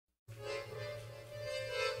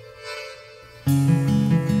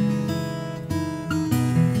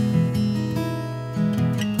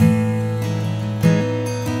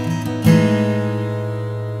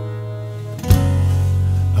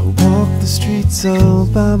streets all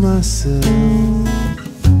by myself,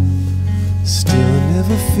 still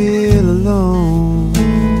never feel alone.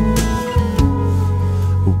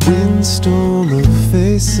 A windstorm of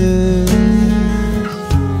faces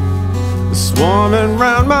swarming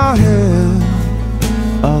round my head,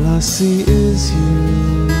 all I see is you.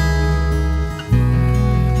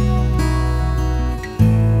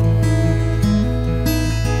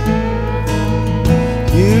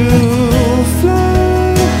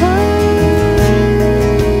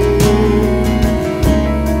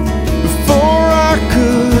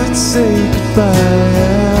 Say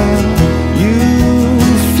goodbye. You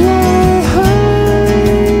fly high.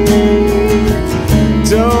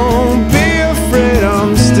 Don't be afraid,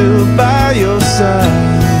 I'm still by your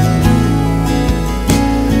side.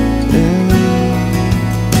 Yeah.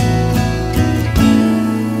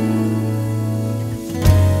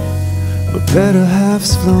 My better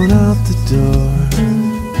half's flown out the door.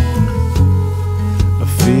 I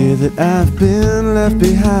fear that I've been left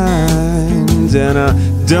behind, and I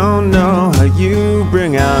don't know how you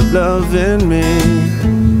bring out love in me.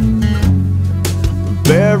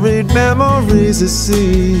 Buried memories at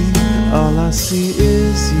sea, all I see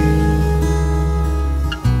is you.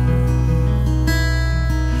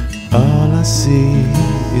 All I see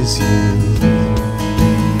is you.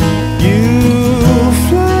 You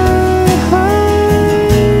fly high.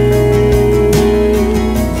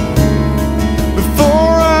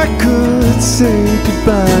 Before I could say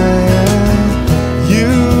goodbye,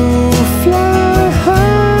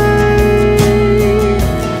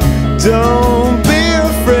 don't be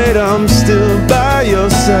afraid, I'm still by your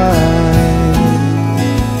side.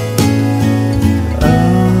 Oh,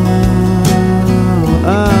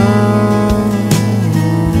 oh.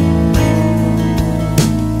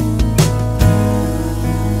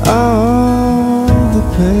 Oh, the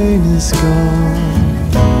pain is gone.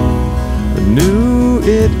 I knew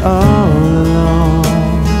it all along.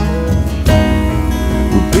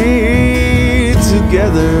 We'll be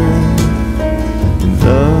together in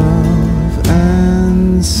love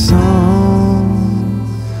and song.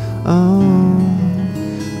 Oh,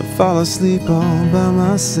 I fall asleep all by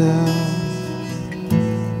myself,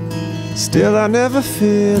 still I never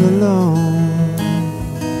feel alone.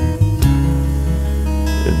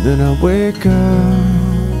 And then I wake up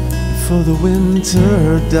for the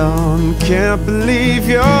winter dawn. Can't believe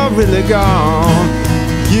you're really gone.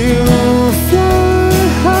 You fly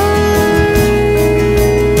high.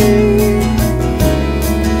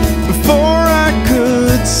 Before I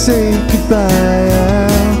could say goodbye,